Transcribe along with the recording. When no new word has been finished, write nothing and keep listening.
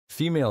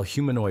Female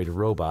humanoid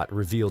robot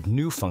revealed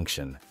new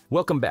function.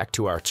 Welcome back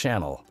to our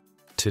channel.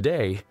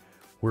 Today,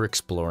 we're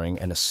exploring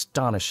an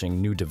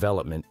astonishing new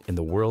development in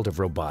the world of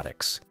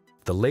robotics.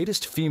 The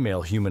latest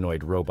female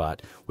humanoid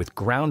robot with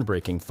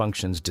groundbreaking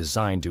functions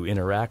designed to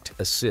interact,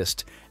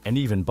 assist, and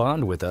even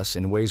bond with us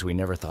in ways we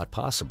never thought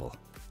possible.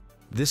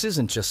 This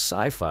isn't just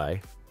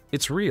sci-fi,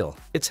 it's real,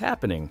 it's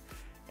happening,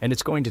 and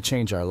it's going to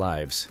change our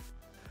lives.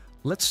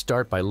 Let's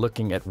start by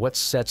looking at what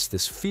sets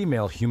this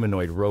female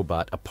humanoid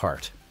robot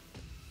apart.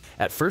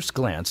 At first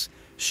glance,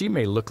 she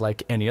may look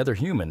like any other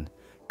human,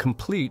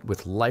 complete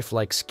with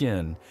lifelike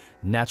skin,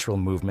 natural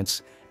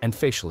movements, and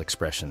facial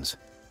expressions.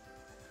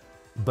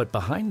 But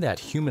behind that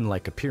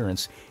human-like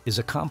appearance is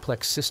a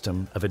complex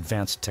system of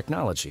advanced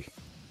technology.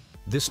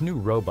 This new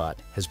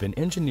robot has been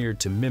engineered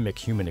to mimic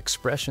human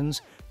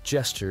expressions,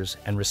 gestures,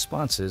 and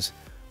responses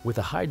with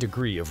a high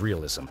degree of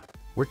realism.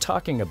 We're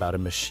talking about a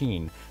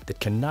machine that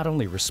can not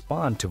only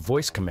respond to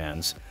voice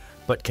commands,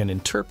 but can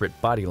interpret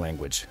body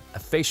language,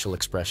 facial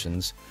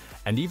expressions,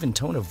 and even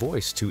tone of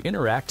voice to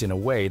interact in a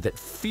way that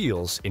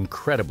feels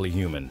incredibly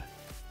human.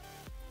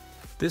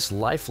 This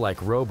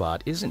lifelike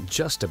robot isn't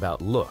just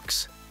about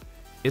looks.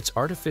 Its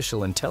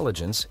artificial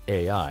intelligence,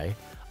 AI,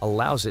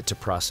 allows it to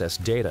process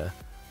data,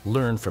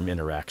 learn from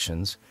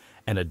interactions,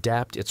 and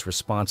adapt its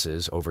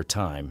responses over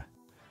time,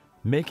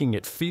 making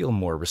it feel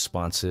more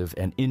responsive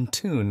and in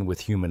tune with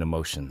human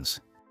emotions.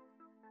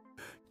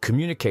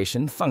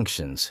 Communication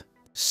functions: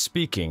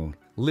 speaking,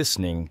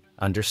 listening,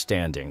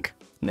 understanding.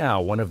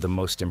 Now, one of the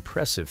most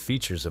impressive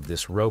features of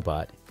this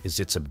robot is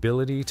its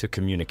ability to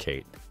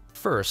communicate.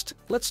 First,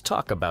 let's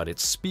talk about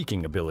its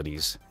speaking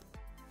abilities.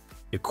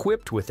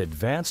 Equipped with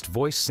advanced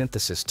voice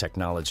synthesis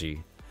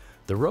technology,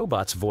 the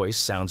robot's voice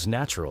sounds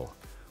natural,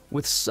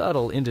 with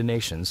subtle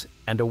intonations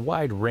and a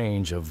wide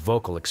range of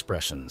vocal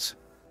expressions.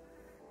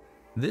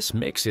 This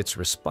makes its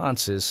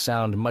responses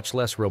sound much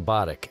less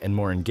robotic and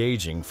more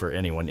engaging for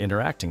anyone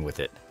interacting with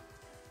it.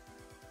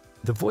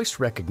 The voice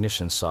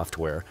recognition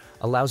software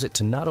allows it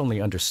to not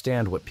only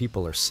understand what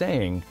people are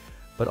saying,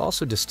 but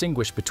also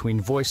distinguish between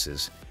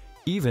voices,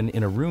 even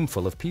in a room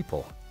full of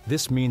people.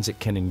 This means it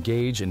can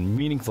engage in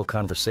meaningful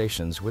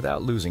conversations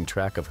without losing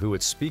track of who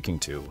it's speaking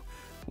to,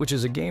 which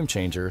is a game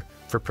changer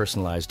for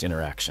personalized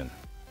interaction.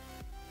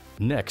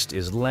 Next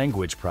is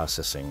language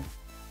processing.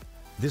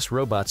 This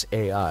robot's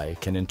AI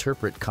can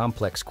interpret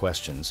complex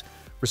questions,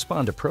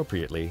 respond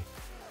appropriately,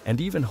 and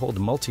even hold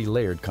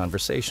multi-layered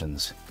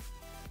conversations.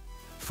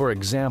 For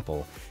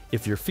example,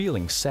 if you're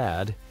feeling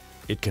sad,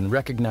 it can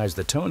recognize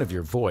the tone of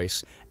your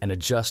voice and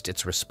adjust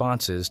its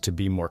responses to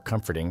be more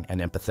comforting and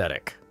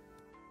empathetic.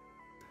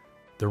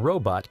 The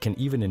robot can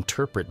even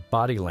interpret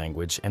body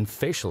language and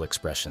facial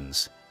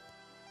expressions.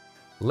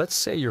 Let's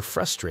say you're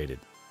frustrated.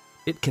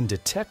 It can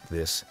detect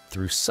this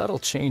through subtle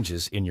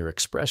changes in your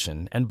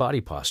expression and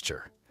body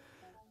posture,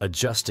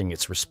 adjusting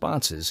its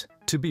responses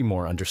to be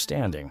more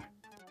understanding.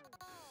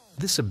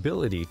 This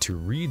ability to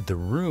read the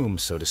room,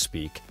 so to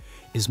speak,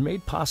 is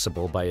made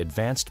possible by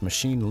advanced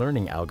machine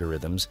learning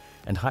algorithms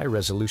and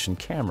high-resolution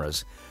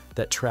cameras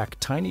that track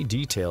tiny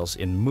details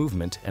in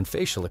movement and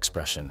facial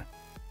expression.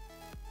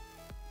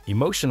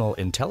 Emotional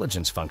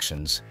intelligence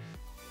functions: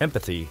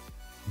 empathy,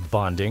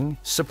 bonding,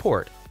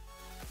 support.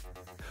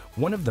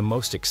 One of the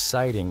most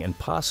exciting and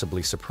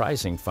possibly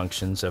surprising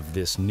functions of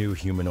this new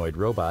humanoid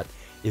robot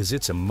is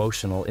its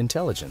emotional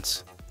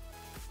intelligence.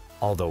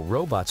 Although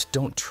robots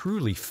don't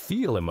truly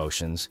feel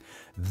emotions,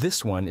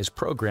 this one is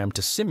programmed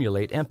to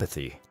simulate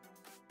empathy.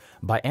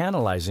 By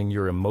analyzing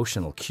your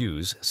emotional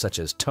cues, such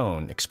as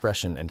tone,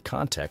 expression, and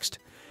context,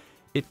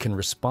 it can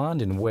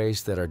respond in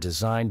ways that are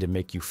designed to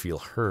make you feel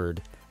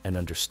heard and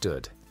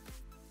understood.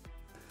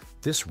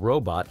 This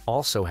robot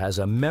also has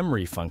a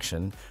memory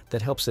function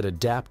that helps it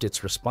adapt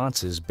its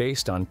responses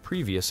based on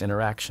previous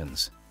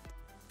interactions.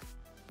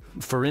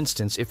 For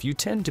instance, if you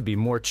tend to be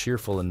more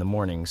cheerful in the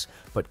mornings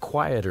but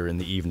quieter in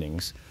the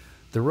evenings,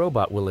 the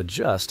robot will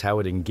adjust how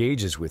it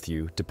engages with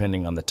you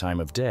depending on the time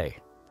of day.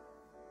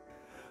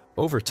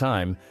 Over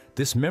time,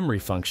 this memory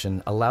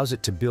function allows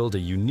it to build a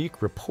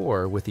unique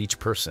rapport with each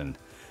person,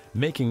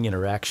 making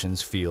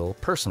interactions feel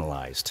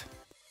personalized.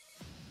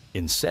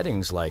 In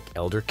settings like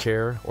elder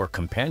care or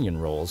companion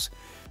roles,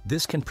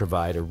 this can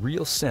provide a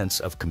real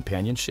sense of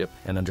companionship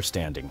and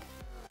understanding.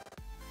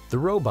 The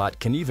robot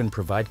can even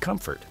provide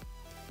comfort.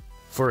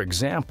 For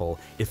example,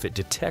 if it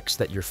detects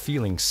that you're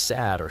feeling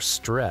sad or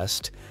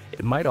stressed,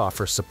 it might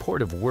offer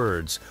supportive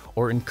words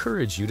or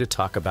encourage you to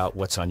talk about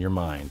what's on your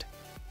mind.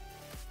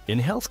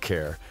 In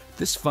healthcare,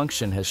 this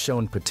function has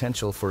shown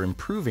potential for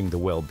improving the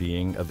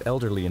well-being of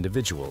elderly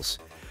individuals,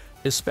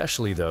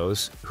 especially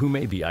those who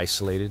may be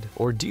isolated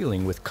or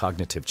dealing with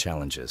cognitive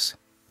challenges.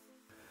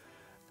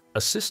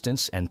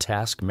 Assistance and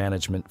task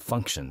management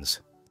functions.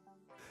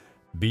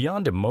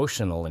 Beyond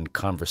emotional and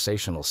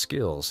conversational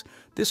skills,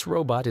 this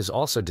robot is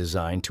also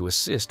designed to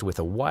assist with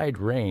a wide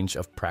range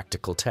of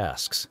practical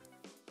tasks.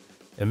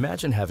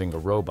 Imagine having a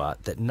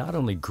robot that not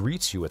only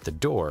greets you at the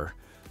door,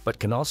 but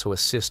can also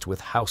assist with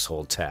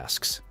household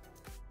tasks.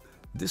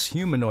 This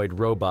humanoid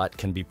robot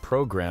can be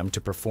programmed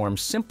to perform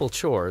simple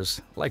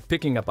chores like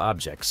picking up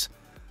objects,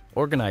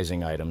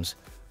 organizing items,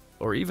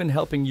 or even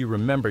helping you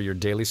remember your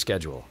daily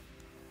schedule.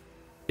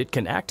 It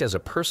can act as a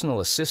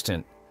personal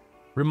assistant,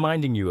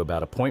 reminding you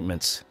about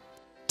appointments,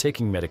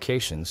 taking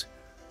medications,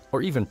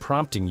 or even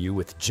prompting you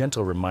with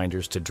gentle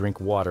reminders to drink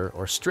water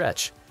or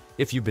stretch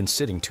if you've been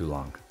sitting too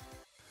long.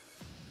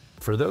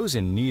 For those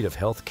in need of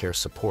healthcare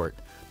support,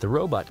 the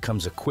robot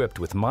comes equipped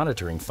with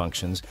monitoring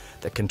functions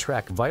that can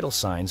track vital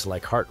signs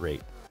like heart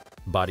rate,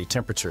 body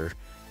temperature,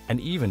 and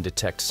even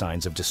detect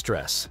signs of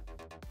distress.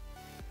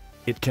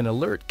 It can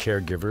alert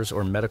caregivers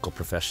or medical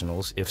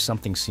professionals if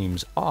something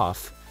seems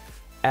off,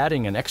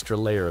 adding an extra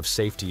layer of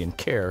safety and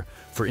care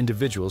for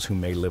individuals who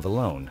may live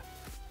alone.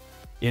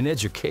 In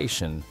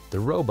education, the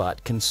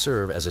robot can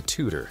serve as a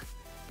tutor,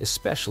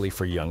 especially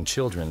for young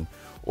children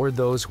or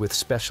those with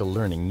special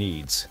learning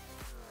needs.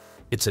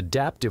 Its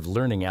adaptive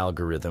learning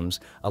algorithms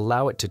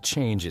allow it to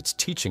change its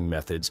teaching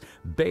methods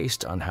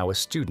based on how a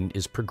student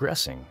is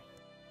progressing.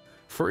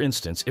 For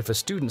instance, if a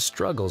student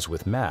struggles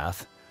with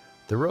math,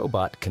 the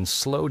robot can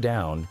slow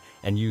down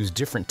and use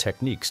different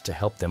techniques to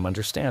help them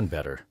understand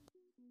better.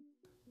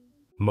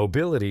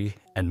 Mobility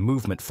and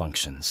movement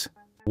functions.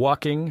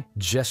 Walking,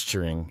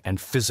 gesturing, and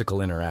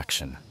physical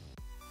interaction.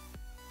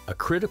 A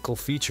critical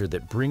feature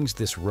that brings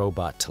this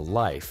robot to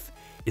life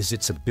is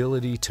its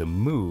ability to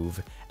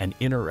move and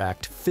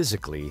interact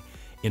physically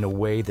in a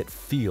way that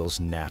feels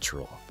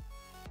natural.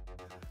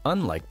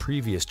 Unlike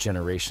previous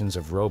generations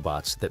of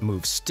robots that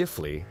move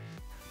stiffly,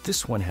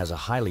 this one has a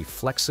highly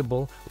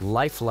flexible,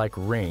 lifelike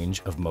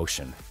range of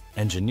motion.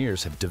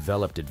 Engineers have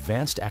developed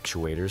advanced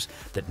actuators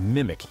that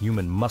mimic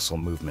human muscle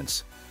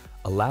movements,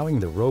 allowing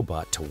the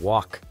robot to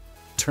walk,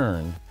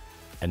 turn,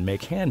 and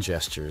make hand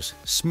gestures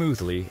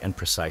smoothly and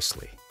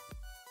precisely.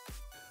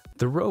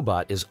 The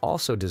robot is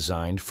also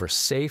designed for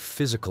safe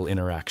physical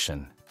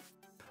interaction.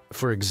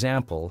 For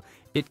example,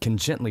 it can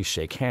gently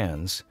shake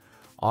hands,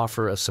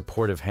 offer a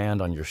supportive hand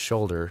on your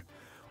shoulder,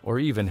 or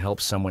even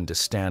help someone to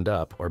stand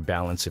up or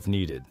balance if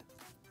needed.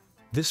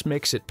 This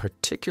makes it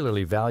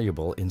particularly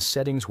valuable in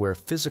settings where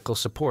physical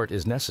support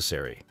is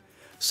necessary,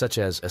 such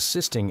as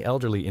assisting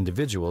elderly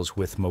individuals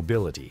with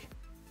mobility.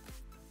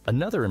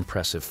 Another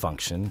impressive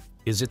function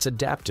is its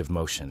adaptive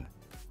motion.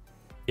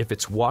 If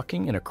it's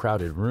walking in a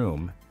crowded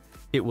room,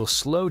 it will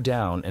slow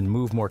down and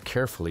move more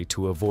carefully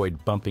to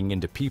avoid bumping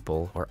into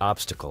people or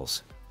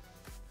obstacles.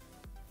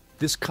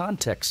 This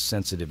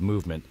context-sensitive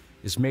movement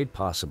is made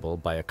possible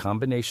by a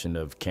combination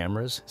of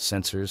cameras,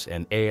 sensors,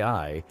 and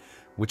AI,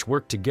 which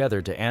work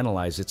together to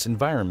analyze its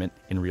environment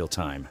in real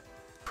time.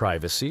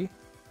 Privacy,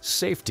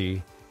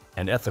 safety,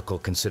 and ethical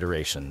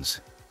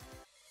considerations.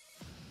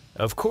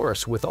 Of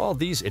course, with all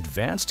these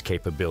advanced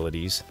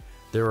capabilities,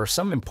 there are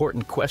some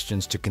important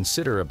questions to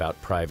consider about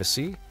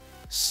privacy,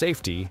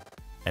 safety,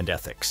 and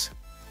ethics.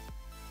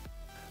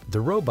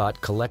 The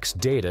robot collects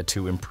data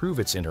to improve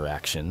its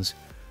interactions,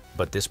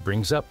 but this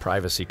brings up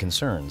privacy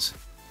concerns.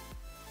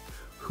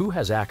 Who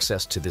has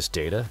access to this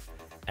data,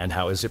 and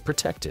how is it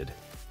protected?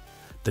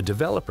 The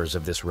developers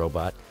of this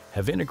robot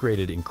have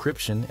integrated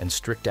encryption and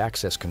strict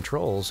access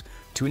controls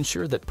to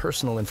ensure that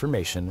personal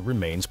information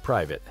remains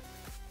private.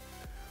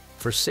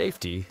 For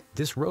safety,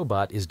 this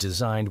robot is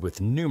designed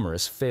with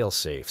numerous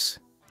fail-safes.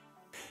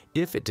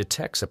 If it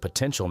detects a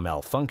potential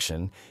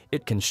malfunction,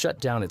 it can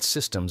shut down its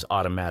systems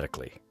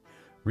automatically,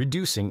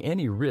 reducing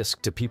any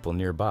risk to people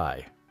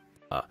nearby.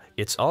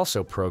 It's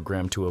also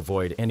programmed to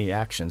avoid any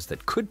actions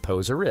that could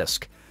pose a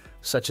risk,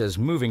 such as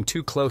moving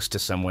too close to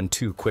someone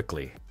too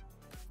quickly.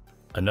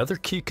 Another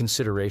key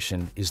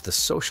consideration is the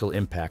social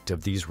impact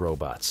of these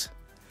robots.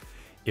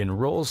 In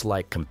roles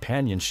like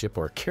companionship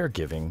or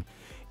caregiving,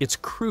 it's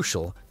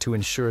crucial to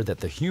ensure that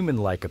the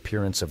human-like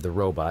appearance of the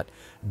robot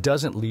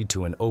doesn't lead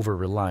to an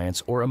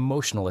over-reliance or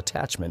emotional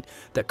attachment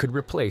that could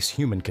replace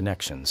human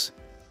connections.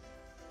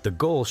 The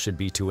goal should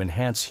be to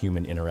enhance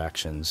human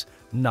interactions,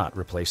 not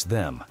replace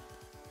them.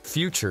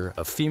 Future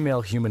of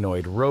female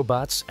humanoid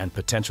robots and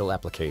potential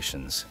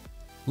applications.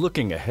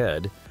 Looking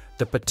ahead,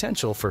 the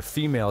potential for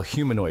female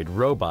humanoid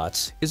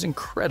robots is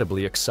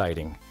incredibly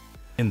exciting.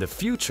 In the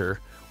future,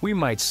 we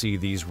might see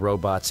these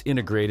robots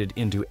integrated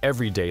into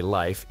everyday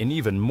life in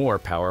even more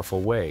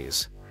powerful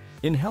ways.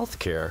 In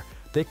healthcare,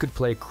 they could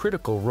play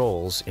critical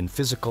roles in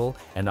physical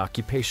and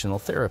occupational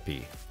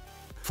therapy.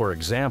 For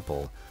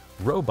example,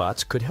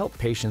 robots could help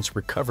patients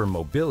recover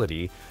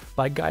mobility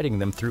by guiding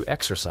them through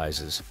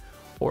exercises,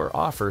 or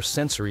offer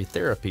sensory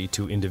therapy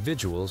to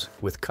individuals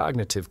with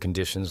cognitive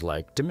conditions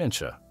like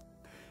dementia.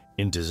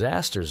 In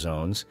disaster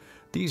zones,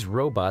 these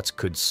robots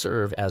could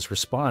serve as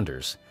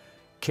responders,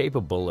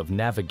 capable of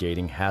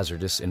navigating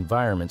hazardous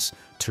environments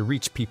to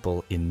reach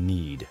people in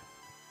need.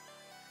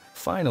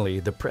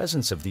 Finally, the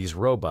presence of these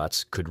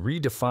robots could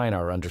redefine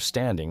our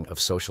understanding of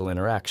social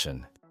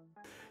interaction.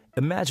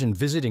 Imagine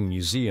visiting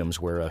museums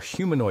where a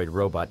humanoid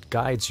robot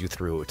guides you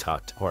through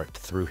art,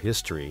 through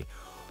history,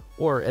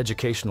 or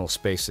educational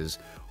spaces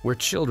where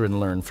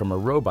children learn from a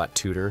robot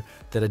tutor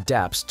that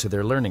adapts to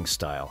their learning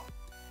style.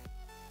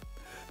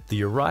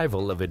 The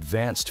arrival of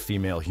advanced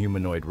female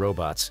humanoid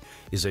robots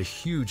is a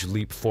huge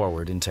leap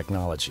forward in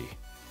technology.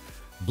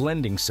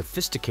 Blending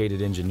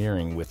sophisticated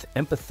engineering with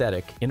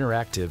empathetic,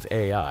 interactive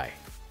AI,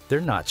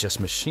 they're not just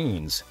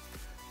machines,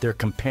 they're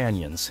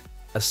companions,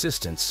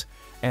 assistants,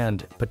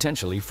 and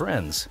potentially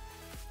friends.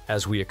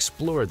 As we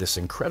explore this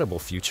incredible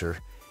future,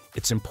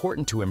 it's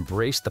important to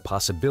embrace the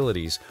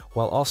possibilities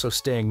while also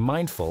staying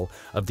mindful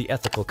of the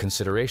ethical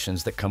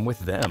considerations that come with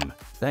them.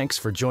 Thanks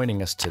for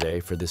joining us today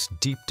for this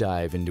deep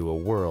dive into a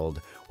world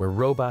where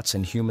robots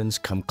and humans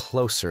come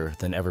closer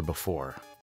than ever before.